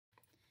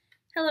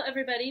Hello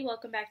everybody,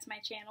 welcome back to my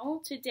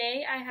channel.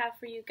 Today I have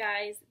for you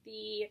guys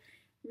the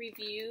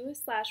review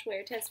slash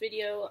wear test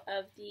video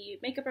of the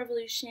Makeup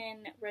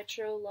Revolution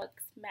Retro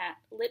Luxe Matte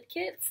Lip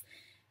Kits.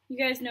 You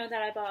guys know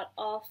that I bought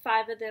all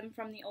 5 of them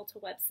from the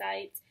Ulta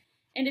website.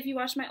 And if you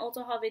watched my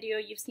Ulta haul video,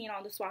 you've seen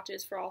all the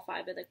swatches for all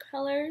 5 of the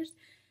colors.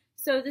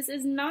 So this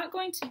is not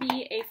going to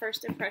be a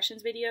first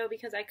impressions video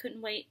because I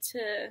couldn't wait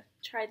to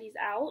try these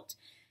out.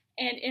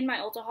 And in my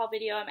Ulta haul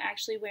video, I'm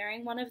actually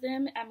wearing one of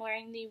them. I'm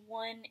wearing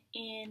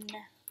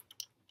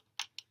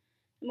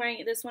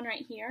this one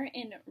right here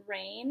in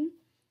Rain.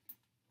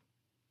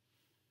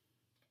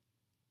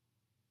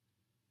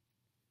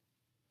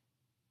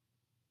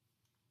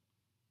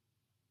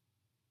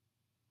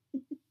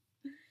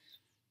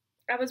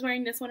 I was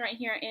wearing this one right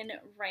here in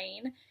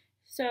Rain.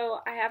 So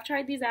I have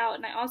tried these out,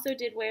 and I also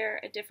did wear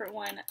a different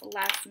one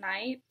last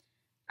night.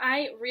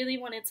 I really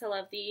wanted to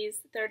love these.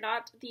 They're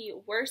not the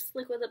worst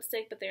liquid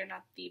lipstick, but they're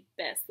not the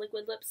best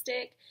liquid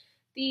lipstick.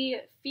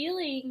 The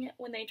feeling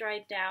when they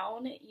dry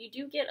down, you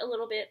do get a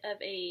little bit of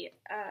a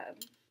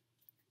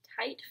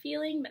tight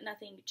feeling, but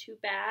nothing too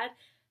bad,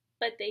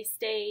 but they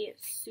stay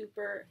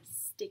super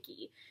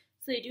sticky.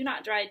 So they do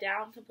not dry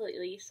down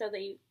completely, so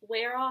they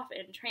wear off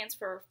and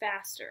transfer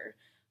faster,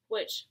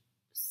 which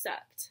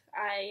sucked.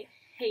 I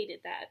hated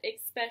that,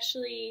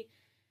 especially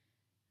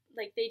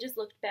like they just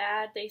looked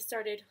bad. They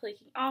started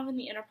flaking off in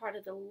the inner part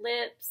of the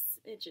lips.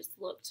 It just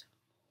looked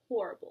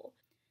horrible.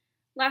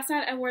 Last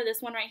night I wore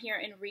this one right here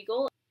in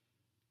Regal.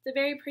 It's a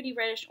very pretty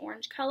reddish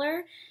orange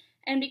color,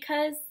 and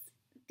because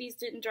these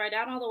didn't dry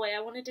down all the way, I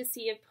wanted to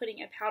see if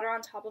putting a powder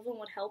on top of them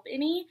would help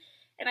any.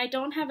 And I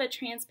don't have a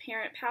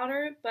transparent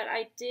powder, but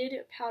I did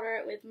powder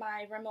it with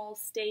my Rimmel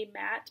Stay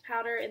Matte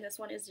powder, and this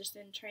one is just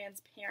in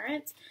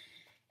transparent.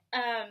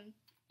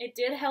 It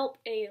did help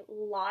a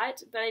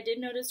lot, but I did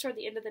notice toward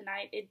the end of the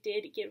night it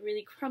did get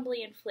really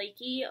crumbly and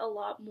flaky a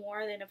lot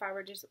more than if I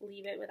were just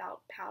leave it without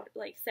powder,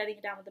 like setting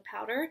it down with the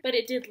powder. But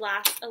it did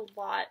last a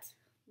lot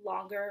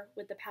longer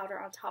with the powder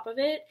on top of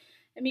it.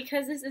 And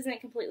because this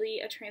isn't completely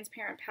a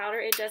transparent powder,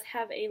 it does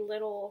have a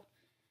little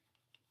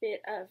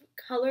bit of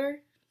color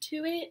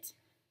to it.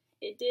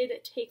 It did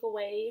take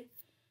away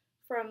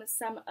from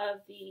some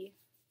of the,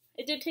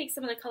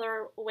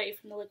 color away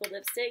from the liquid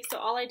lipstick. So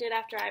all I did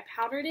after I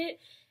powdered it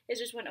is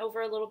just went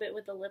over a little bit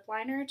with the lip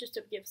liner just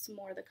to give some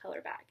more of the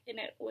color back, and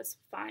it was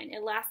fine.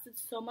 It lasted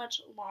so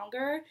much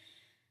longer.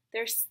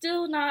 They're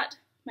still not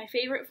my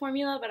favorite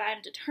formula, but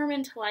I'm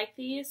determined to like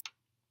these.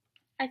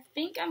 I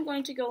think I'm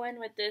going to go in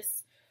with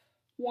this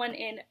one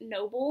in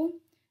Noble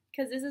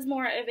because this is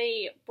more of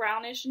a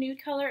brownish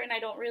nude color, and I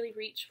don't really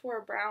reach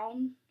for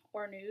brown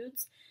or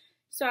nudes.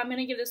 So I'm going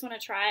to give this one a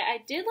try. I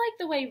did like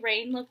the way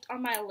Rain looked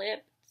on my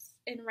lips,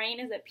 and Rain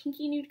is a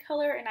pinky nude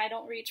color, and I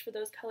don't reach for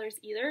those colors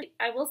either.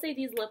 I will say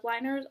these lip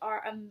liners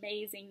are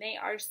amazing. They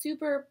are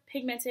super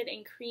pigmented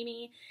and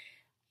creamy.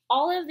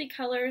 All of the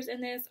colors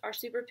in this are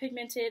super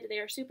pigmented. They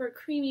are super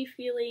creamy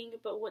feeling,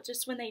 but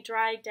just when they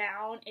dry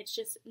down, it's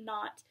just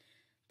not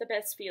the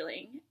best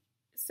feeling.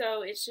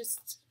 So it's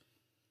just,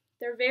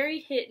 they're very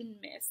hit and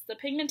miss. The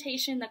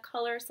pigmentation, the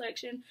color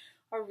selection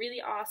are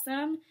really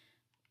awesome.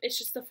 It's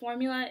just the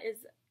formula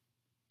is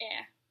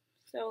eh.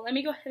 So let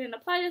me go ahead and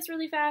apply this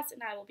really fast,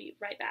 and I will be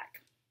right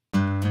back.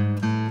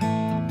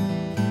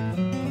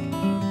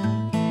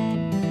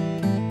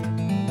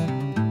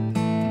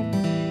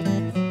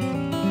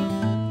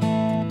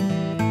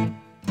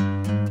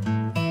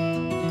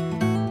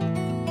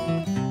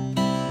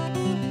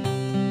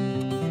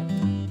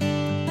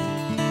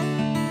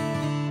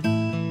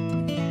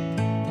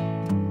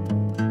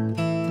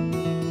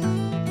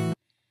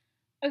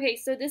 Okay,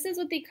 so this is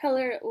what the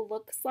color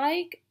looks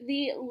like.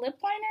 The lip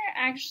liner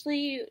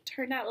actually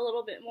turned out a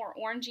little bit more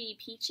orangey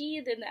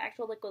peachy than the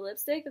actual liquid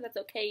lipstick, but that's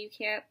okay. You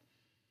can't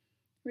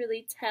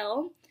really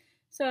tell.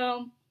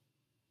 So,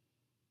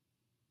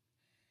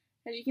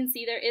 as you can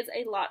see, there is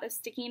a lot of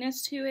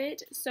stickiness to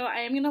it. So I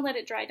am going to let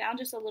it dry down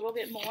just a little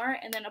bit more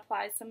and then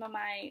apply some of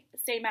my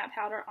Stay Matte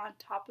powder on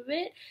top of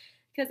it,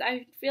 because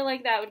I feel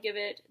like that would give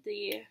it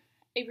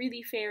a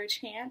really fair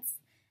chance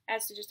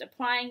as to just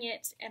applying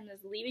it and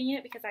just leaving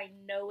it, because I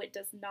know it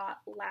does not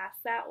last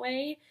that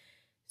way.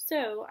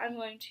 So I'm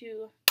going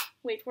to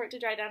wait for it to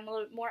dry down a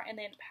little bit more and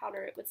then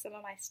powder it with some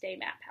of my Stay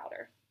Matte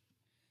powder.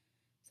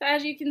 So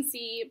as you can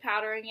see,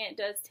 powdering it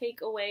does take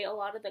away a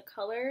lot of the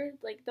color.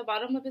 Like the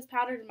bottom lip is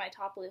powdered and my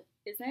top lip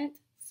isn't.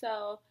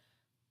 So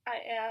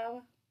I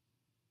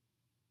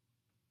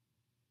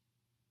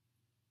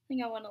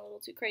think I went a little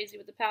too crazy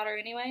with the powder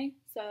anyway.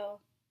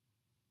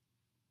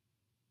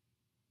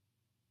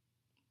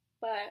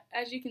 But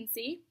as you can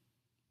see,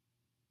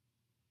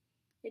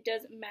 it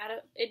doesn't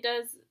matter. It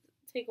does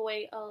take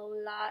away a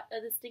lot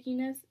of the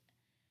stickiness.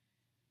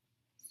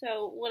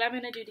 So what I'm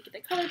going to do to get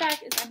the color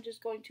back is I'm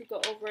just going to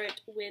go over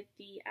it with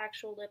the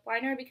actual lip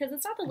liner, because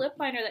it's not the lip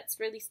liner that's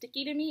really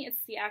sticky to me,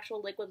 it's the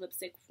actual liquid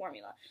lipstick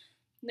formula.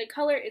 The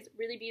color is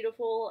really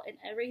beautiful and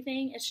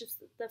everything, it's just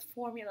the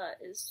formula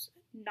is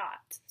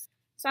not.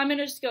 So I'm going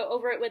to just go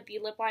over it with the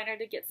lip liner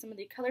to get some of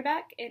the color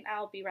back, and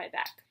I'll be right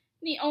back.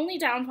 The only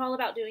downfall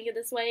about doing it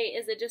this way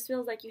is it just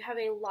feels like you have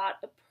a lot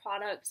of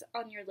product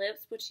on your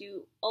lips, which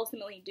you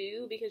ultimately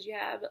do because you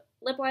have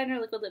lip liner,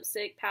 liquid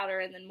lipstick, powder,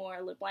 and then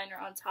more lip liner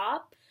on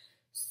top.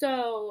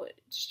 So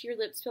just your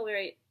lips feel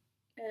very,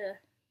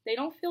 they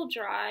don't feel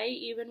dry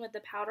even with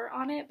the powder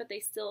on it, but they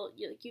still,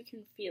 you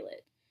can feel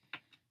it.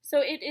 So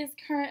it is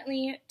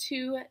currently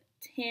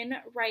 2:10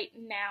 right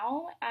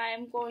now.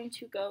 I'm going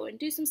to go and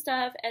do some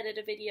stuff, edit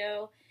a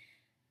video,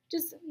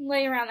 just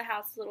lay around the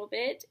house a little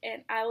bit,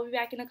 and I will be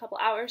back in a couple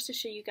hours to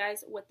show you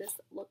guys what this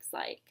looks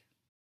like.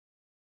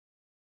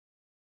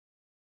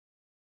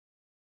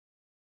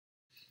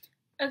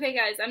 Okay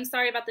guys, I'm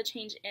sorry about the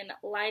change in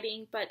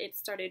lighting, but it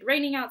started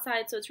raining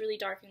outside, so it's really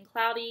dark and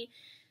cloudy.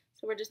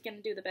 So we're just going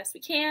to do the best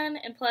we can,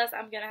 and plus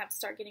I'm going to have to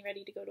start getting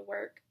ready to go to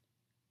work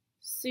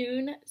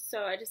soon,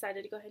 so I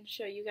decided to go ahead and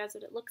show you guys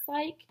what it looks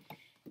like.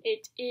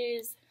 It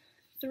is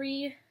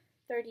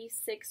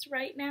 3:36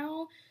 right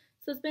now.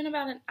 So it's been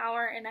about an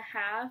hour and a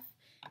half,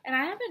 and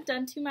I haven't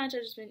done too much.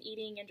 I've just been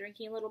eating and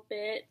drinking a little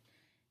bit,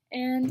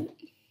 and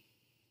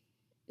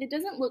it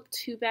doesn't look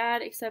too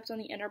bad except on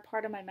the inner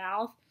part of my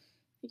mouth.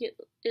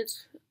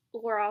 It's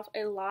wore off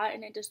a lot,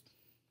 and it just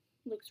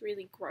looks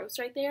really gross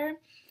right there.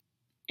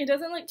 It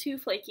doesn't look too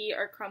flaky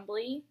or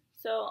crumbly,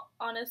 so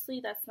honestly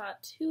that's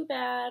not too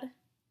bad.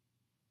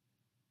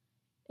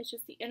 It's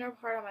just the inner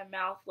part of my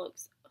mouth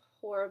looks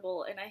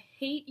horrible, and I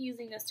hate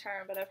using this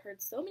term, but I've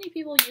heard so many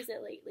people use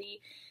it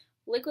lately.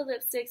 Liquid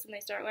lipsticks, when they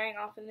start wearing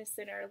off in the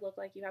center, look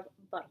like you have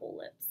butthole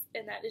lips.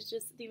 And that is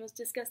just the most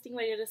disgusting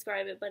way to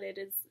describe it, but it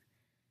is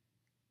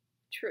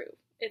true.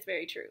 It's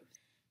very true.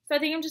 So I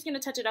think I'm just going to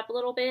touch it up a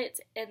little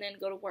bit and then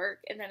go to work.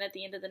 And then at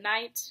the end of the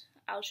night,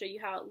 I'll show you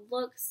how it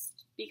looks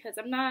because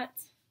I'm not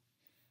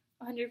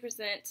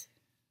 100%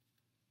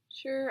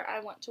 sure I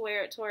want to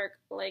wear it to work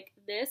like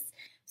this.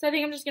 So I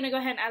think I'm just going to go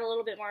ahead and add a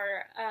little bit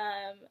more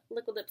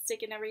liquid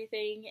lipstick and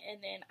everything, and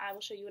then I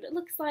will show you what it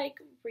looks like,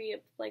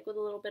 like with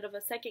a little bit of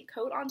a second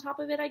coat on top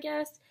of it, I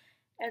guess,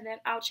 and then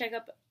I'll check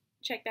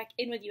back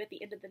in with you at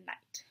the end of the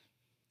night.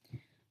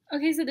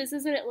 Okay, so this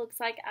is what it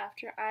looks like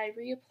after I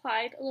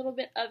reapplied a little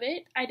bit of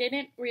it. I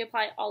didn't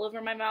reapply all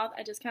over my mouth,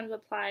 I just kind of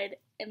applied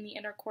in the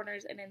inner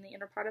corners and in the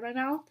inner part of my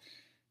mouth,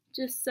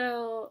 just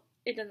so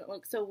it doesn't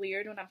look so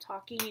weird when I'm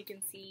talking. You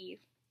can see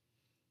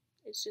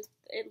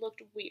it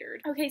looked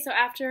weird. Okay, so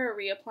after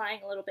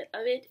reapplying a little bit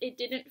of it, it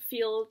didn't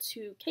feel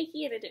too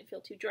cakey and it didn't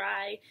feel too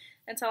dry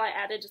until I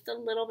added just a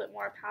little bit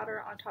more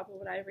powder on top of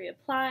what I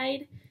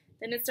reapplied.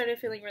 Then it started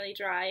feeling really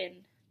dry and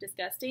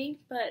disgusting,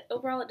 but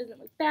overall it doesn't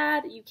look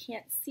bad. You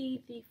can't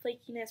see the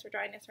flakiness or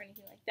dryness or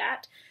anything like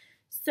that.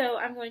 So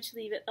I'm going to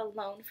leave it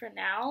alone for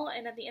now,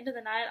 and at the end of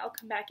the night I'll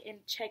come back and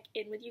check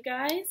in with you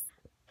guys.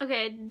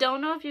 Okay, I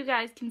don't know if you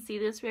guys can see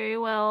this very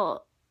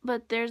well,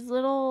 but there's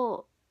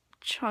little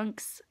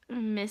chunks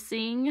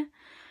missing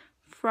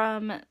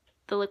from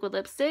the liquid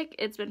lipstick.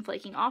 It's been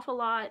flaking off a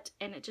lot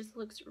and it just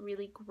looks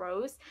really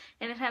gross,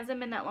 and it hasn't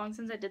been that long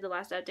since I did the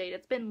last update.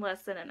 It's been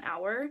less than an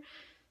hour.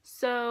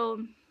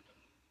 So,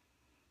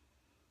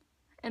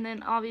 and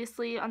then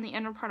obviously on the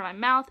inner part of my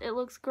mouth it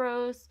looks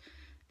gross.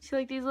 See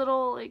like these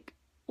little like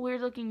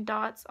weird looking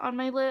dots on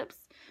my lips?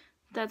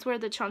 That's where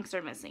the chunks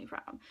are missing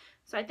from.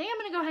 So I think I'm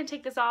going to go ahead and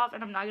take this off,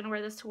 and I'm not going to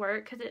wear this to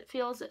work because it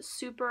feels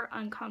super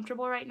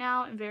uncomfortable right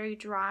now and very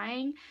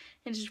drying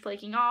and just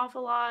flaking off a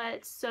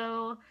lot.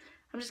 So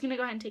I'm just going to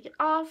go ahead and take it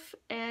off,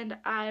 and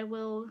I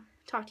will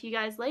talk to you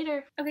guys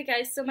later. Okay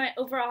guys, so my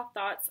overall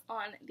thoughts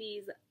on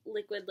these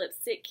liquid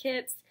lipstick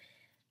kits.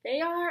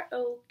 They are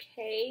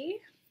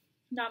okay.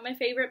 Not my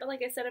favorite, but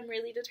like I said, I'm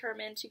really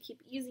determined to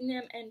keep using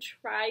them and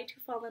try to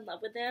fall in love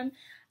with them.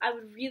 I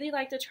would really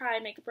like to try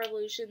Makeup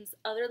Revolution's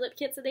other lip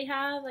kits that they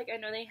have. Like, I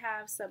know they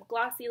have some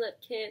glossy lip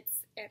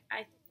kits, and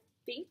I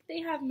think they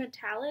have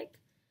metallic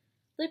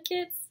lip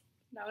kits.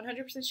 Not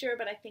 100% sure,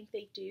 but I think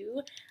they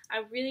do.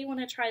 I really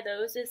want to try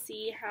those to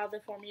see how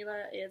the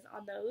formula is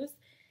on those.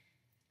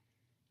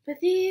 But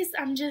these,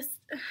 I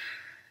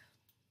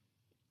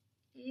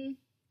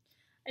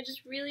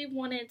just really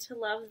wanted to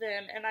love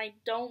them, and I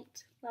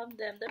don't love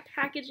them. The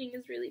packaging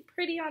is really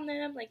pretty on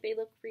them. Like, they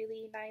look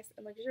really nice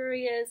and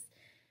luxurious.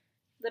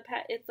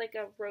 It's like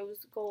a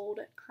rose gold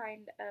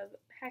kind of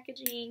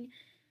packaging.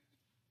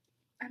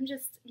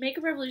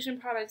 Makeup Revolution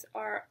products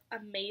are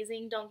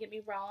amazing, don't get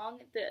me wrong.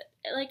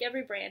 Like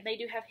every brand, they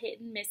do have hit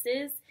and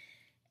misses,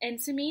 and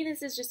to me,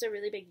 this is just a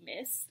really big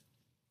miss.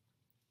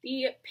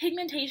 The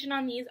pigmentation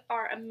on these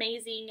are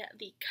amazing.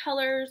 The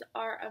colors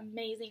are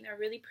amazing. They're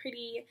really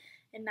pretty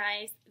and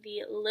nice.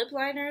 The lip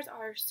liners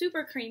are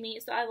super creamy,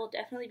 so I will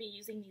definitely be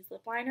using these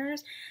lip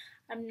liners.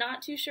 I'm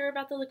not too sure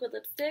about the liquid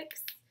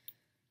lipsticks.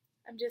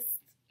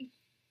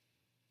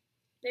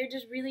 They're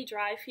just really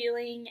dry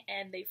feeling,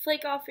 and they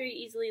flake off very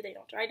easily. They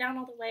don't dry down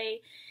all the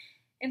way.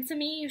 And to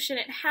me, you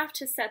shouldn't have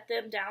to set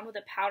them down with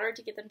a powder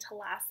to get them to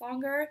last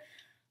longer.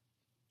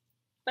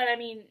 But I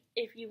mean,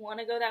 if you want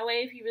to go that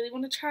way, if you really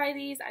want to try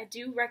these, I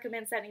do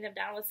recommend setting them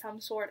down with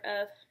some sort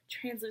of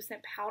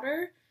translucent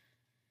powder,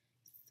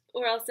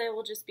 or else they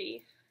will just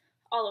be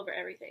all over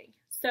everything.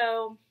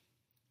 So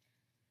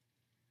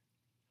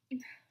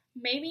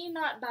maybe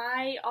not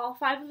buy all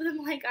 5 of them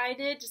like I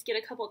did, just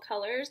get a couple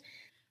colors.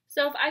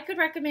 So if I could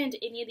recommend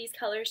any of these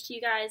colors to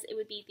you guys, it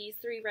would be these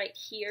 3 right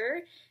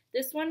here.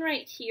 This one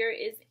right here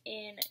is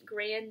in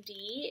Grand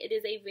D. It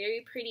is a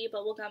very pretty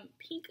bubblegum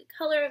pink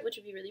color, which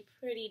would be really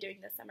pretty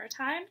during the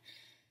summertime.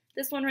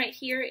 This one right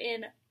here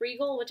in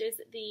Regal, which is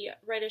the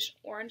reddish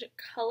orange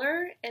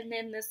color. And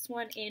then this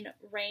one in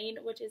Rain,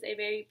 which is a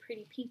very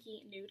pretty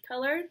pinky nude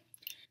color.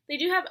 They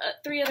do have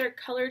 3 other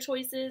color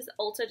choices.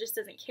 Ulta just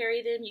doesn't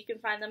carry them. You can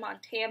find them on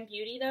Tam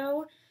Beauty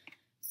though.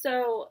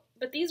 So,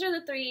 but these are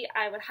the 3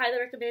 I would highly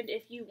recommend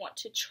if you want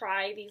to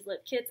try these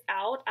lip kits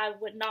out. I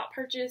would not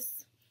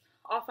purchase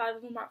all 5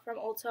 of them from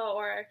Ulta,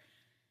 or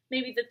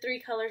maybe the 3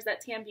 colors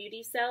that Tam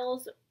Beauty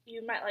sells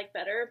you might like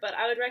better, but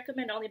I would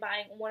recommend only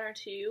buying 1 or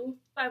 2.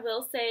 I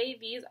will say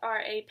these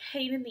are a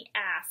pain in the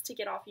ass to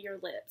get off of your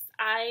lips.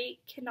 I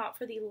cannot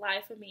for the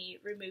life of me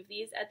remove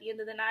these at the end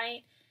of the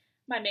night.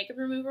 My makeup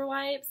remover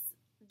wipes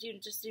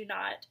just do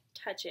not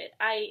touch it.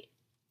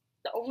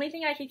 The only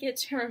thing I could get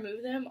to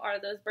remove them are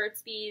those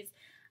Burt's Bees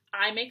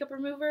eye makeup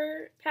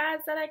remover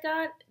pads that I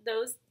got.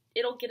 Those,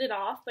 it'll get it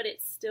off, but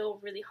it's still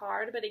really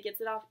hard, but it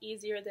gets it off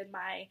easier than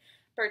my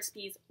Burt's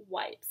Bees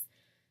wipes.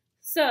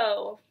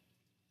 So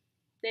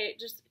they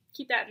just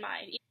keep that in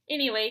mind.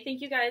 Anyway,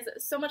 thank you guys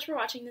so much for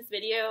watching this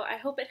video. I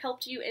hope it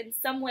helped you in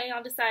some way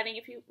on deciding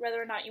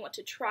whether or not you want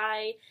to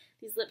try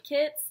these lip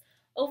kits.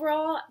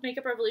 Overall,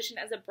 Makeup Revolution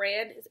as a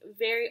brand is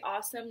very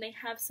awesome. They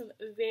have some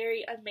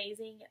very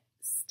amazing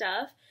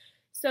stuff.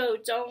 So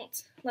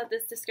don't let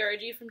this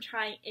discourage you from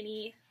trying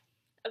any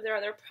of their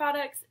other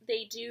products.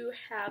 They do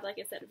have, like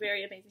I said,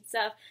 very amazing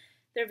stuff.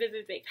 Their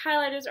Vivid Baked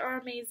highlighters are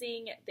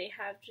amazing. They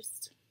have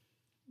just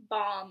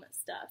bomb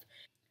stuff.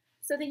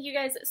 So thank you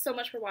guys so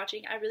much for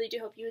watching. I really do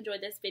hope you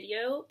enjoyed this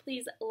video.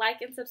 Please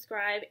like and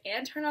subscribe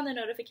and turn on the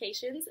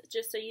notifications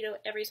just so you know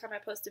every time I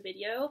post a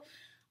video.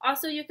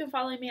 Also, you can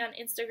follow me on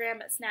Instagram,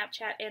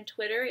 Snapchat, and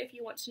Twitter if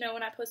you want to know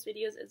when I post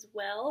videos as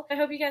well. I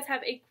hope you guys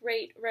have a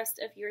great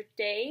rest of your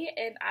day,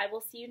 and I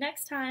will see you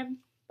next time.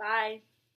 Bye.